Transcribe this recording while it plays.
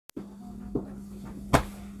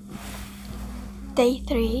Day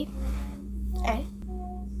 3.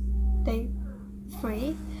 Day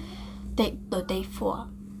 3. Day 4.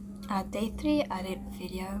 Day 3 I didn't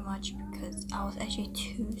video much because I was actually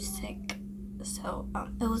too sick. So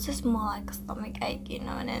it was just more like a stomach ache, you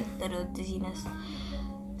know, and then little dizziness.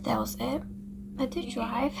 That was it. I did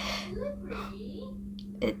drive.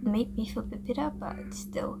 It made me feel a bit better, but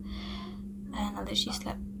still. And I literally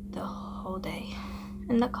slept the whole day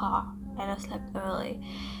in the car, and I slept early.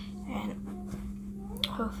 And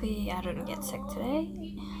hopefully I don't get sick today.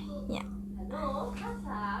 Yeah. Oh,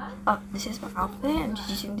 this is my outfit. I'm just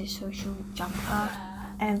using this social jumper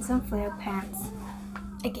and some flare pants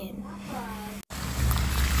again.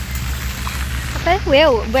 Okay,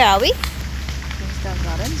 where are we? Queenstown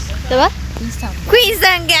Gardens. The what? Queenstown.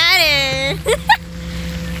 Queenstown Garden!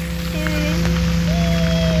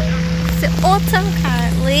 It's autumn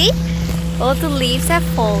currently. All the leaves have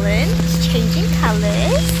fallen. It's changing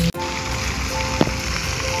colors.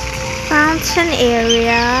 Fountain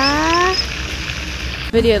area.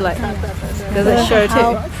 Video like does it show too?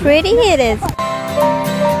 How pretty it is.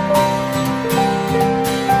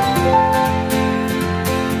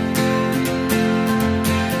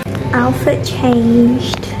 Outfit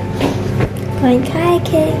changed. Going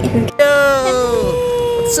kayaking.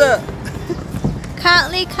 Yo! What's up?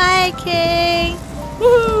 Currently kayaking.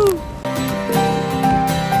 Woohoo!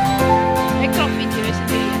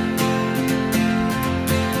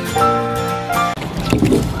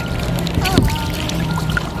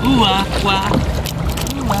 Ooh ah wah.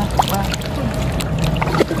 Ooh ah wah.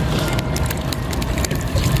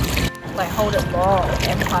 Like hold it long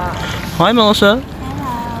and hard. Hi Mellisa.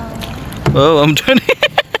 Hello. Oh, I'm turning.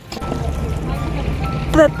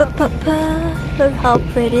 Look how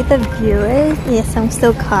pretty the view is. Yes, I'm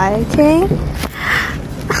still kayaking.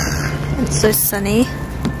 It's so sunny.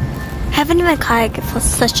 Haven't even kayaked for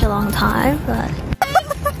such a long time, but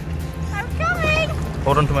I'm coming.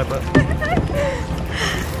 Hold on to my butt.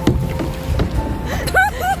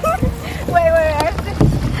 Wait, I have to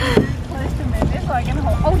close to move this so I can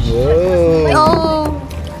hold. Oh shit! oh.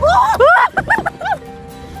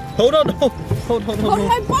 Hold on, hold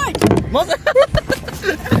My bike! Mother!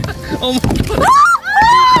 Oh my god!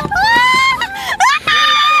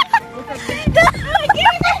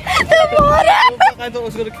 The water! I thought I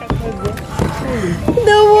was gonna catch my breath.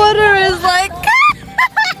 The water is like.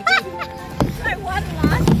 I won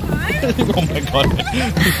last time. Oh my god. And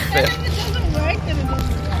if it doesn't work, then it doesn't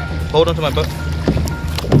work. Hold on to my butt. I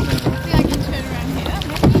think I can turn around here.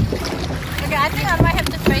 Okay, I think I might have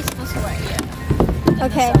to face this way, yeah.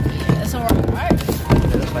 Okay. It's alright, right?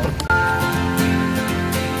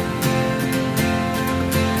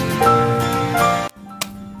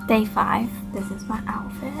 Day 5. This is my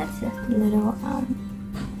outfit. It's just a little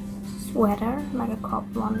sweater, like a crop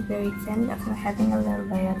one, very thin. After having a little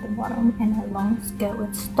layer at the bottom and a long skirt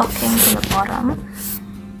with stockings in the bottom.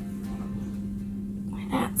 Like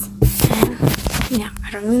that. And yeah, I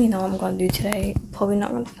don't really know what I'm gonna do today. Probably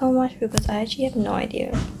not gonna film much because I actually have no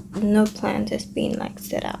idea. No plans has been like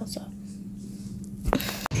set out, so.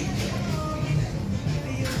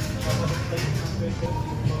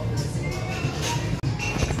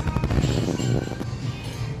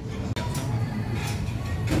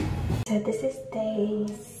 So this is day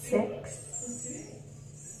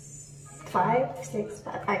 5, 6,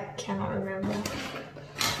 I cannot remember.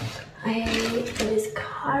 It is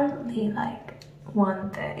currently like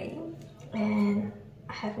 1:30 and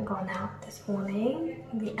I haven't gone out this morning.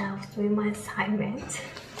 I was doing my assignment,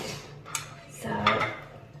 so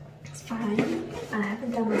it's fine. I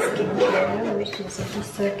haven't done my skincare, which is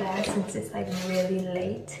just so bad since it's like really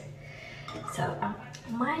late. So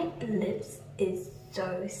my lips is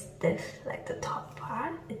so stiff, like the top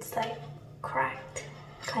part, it's like cracked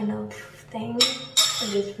kind of thing.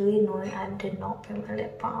 It is really annoying. I did not bring my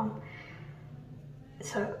lip balm,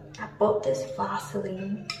 so I bought this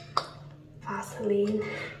Vaseline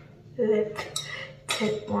lip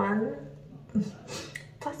tint one.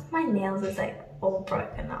 Plus my nails is like all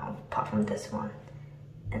broken now, apart from this one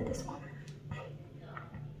and this one.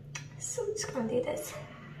 So I'm just gonna do this.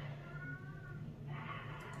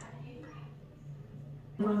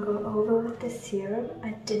 I'm gonna go over with the serum.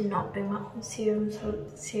 I did not bring my own serum,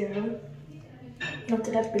 Not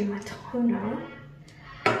that I bring my toner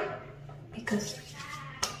because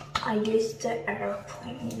I used the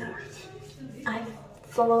airplane, you know. I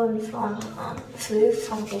flew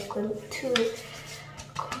from Auckland to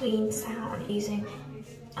Queenstown using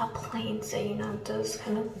a plane, so you know those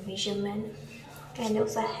kind of measurement. And it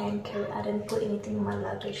was a hand carry. I didn't put anything in my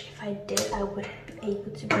luggage. If I did, I would have been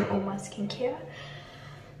able to bring all my skincare.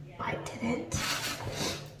 I didn't.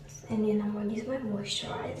 And then I'm gonna use my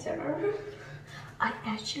moisturizer. I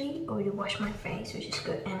actually already washed my face, which is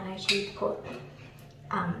good, and I actually put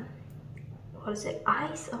what is it,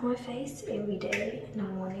 ice on my face every day in the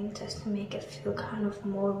morning just to make it feel kind of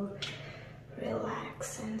more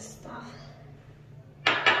relaxed and stuff.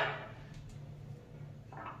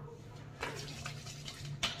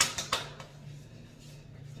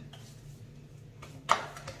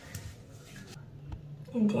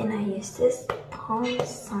 And then I use this Pond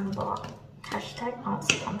sunblock. Hashtag not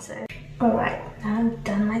sponsored. Alright, now I'm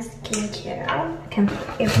done my skincare. I can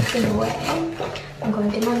put everything away. I'm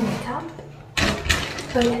going to do my makeup.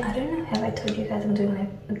 Oh yeah, I don't know if I told you guys I'm doing like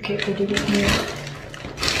a good video here.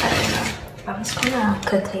 I don't know. But I'm just gonna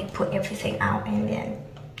quickly put everything out and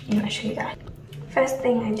then show you guys. First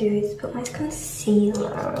thing I do is put my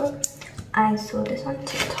concealer. I saw this on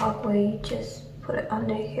TikTok where you just put it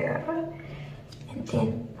under here and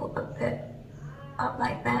then put a bit up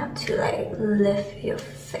like that to like lift your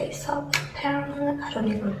face up. Apparently, I don't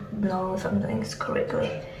even know if I'm doing this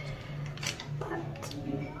correctly, but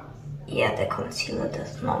yeah, the concealer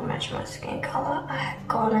does not match my skin color. I have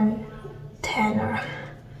gotten tanner.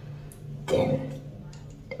 Then,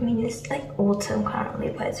 I mean, it's like autumn currently,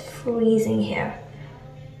 but it's freezing here.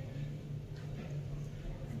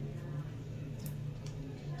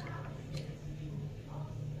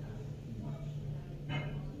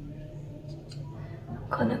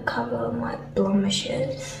 I'm gonna cover my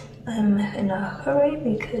blemishes. I'm in a hurry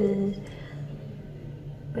because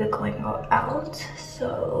we're going out,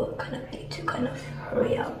 so I kind of need to kind of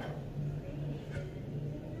hurry up.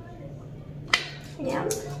 Yeah.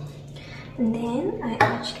 And then I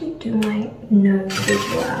actually do my nose as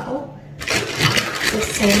well at the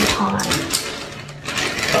same time.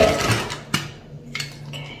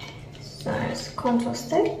 Okay, so it's contour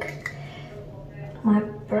stick, my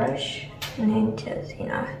brush, and then just,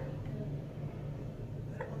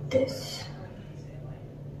 this.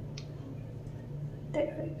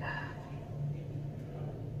 There we go.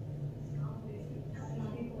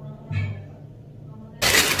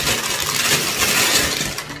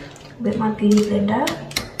 With my beauty blender.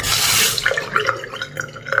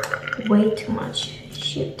 Way too much.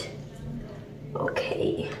 Shoot.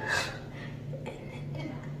 Okay.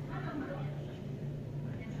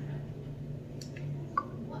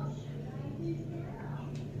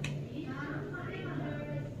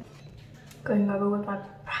 Going over with my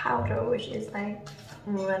powder, which is like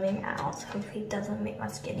running out. Hopefully it doesn't make my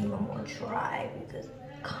skin even more dry because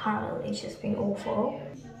currently it's just being awful.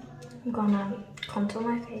 I'm gonna contour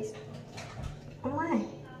my face. Oh my!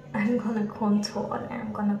 I'm gonna contour and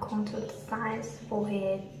I'm gonna contour the sides,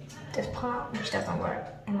 forehead, this part, which doesn't work,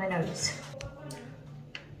 and my nose.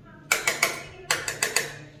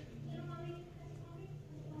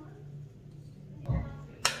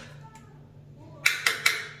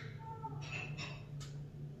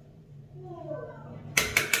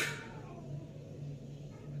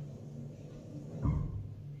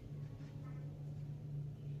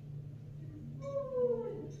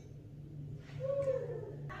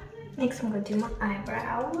 Next I'm going to do my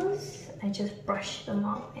eyebrows. I just brush them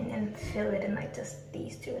up and then fill it in like just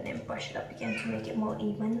these two and then brush it up again to make it more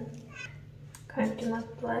even. Going to do my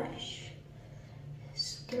blush.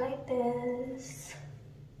 Just do like this.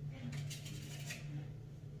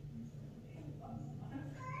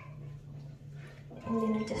 And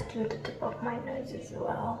then I just do the tip of my nose as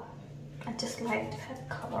well. I just like to have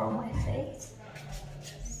color on my face.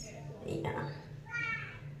 Yeah.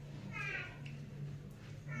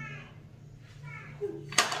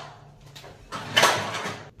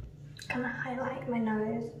 Gonna highlight my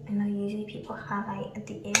nose. I know usually people highlight at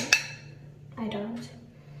the end. I don't.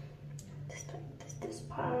 Just like this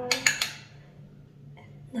part.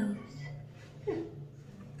 Nose.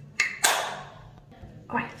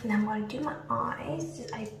 Alright, now I'm gonna do my eyes.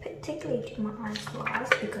 I particularly do my eyes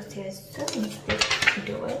last because there's so many tips to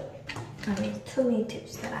do it. I mean, so many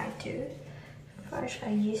tips that I do. First, I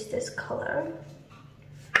use this color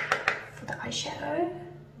for the eyeshadow.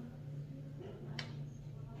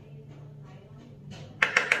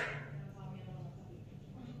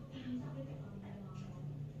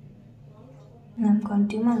 And I'm going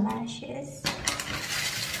to do my lashes.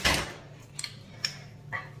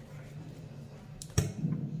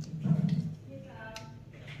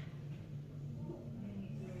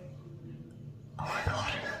 Oh my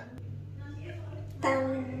god.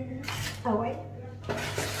 Done. Oh wait.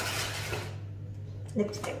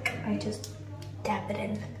 Lipstick. I just dab it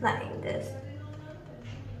in like this.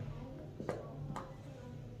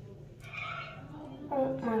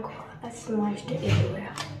 Oh my god, I smudged it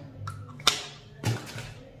everywhere.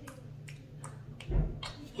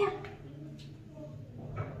 Yeah.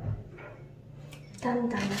 Dun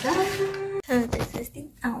dun dun. So this is the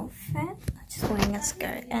outfit. I'm just wearing a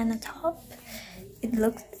skirt and a top. It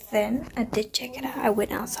looks thin. I did check it out. I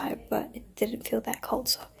went outside, but it didn't feel that cold,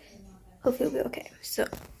 so hopefully it'll be okay. So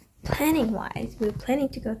planning wise, we're planning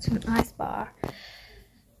to go to an ice bar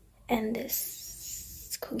and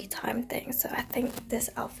this cookie time thing. So I think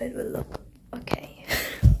this outfit will look okay.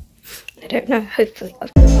 I don't know, hopefully.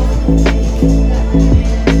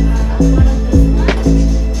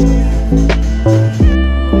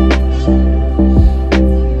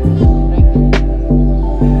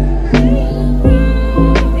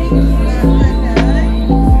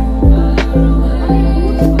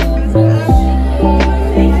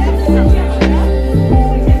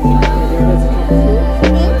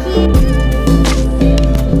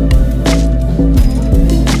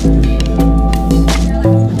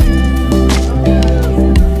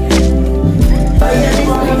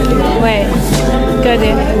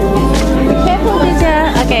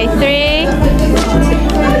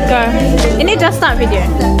 Just start video.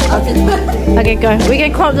 Okay, go. We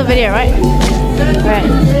can crop the video, right? Right.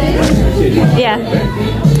 Yeah.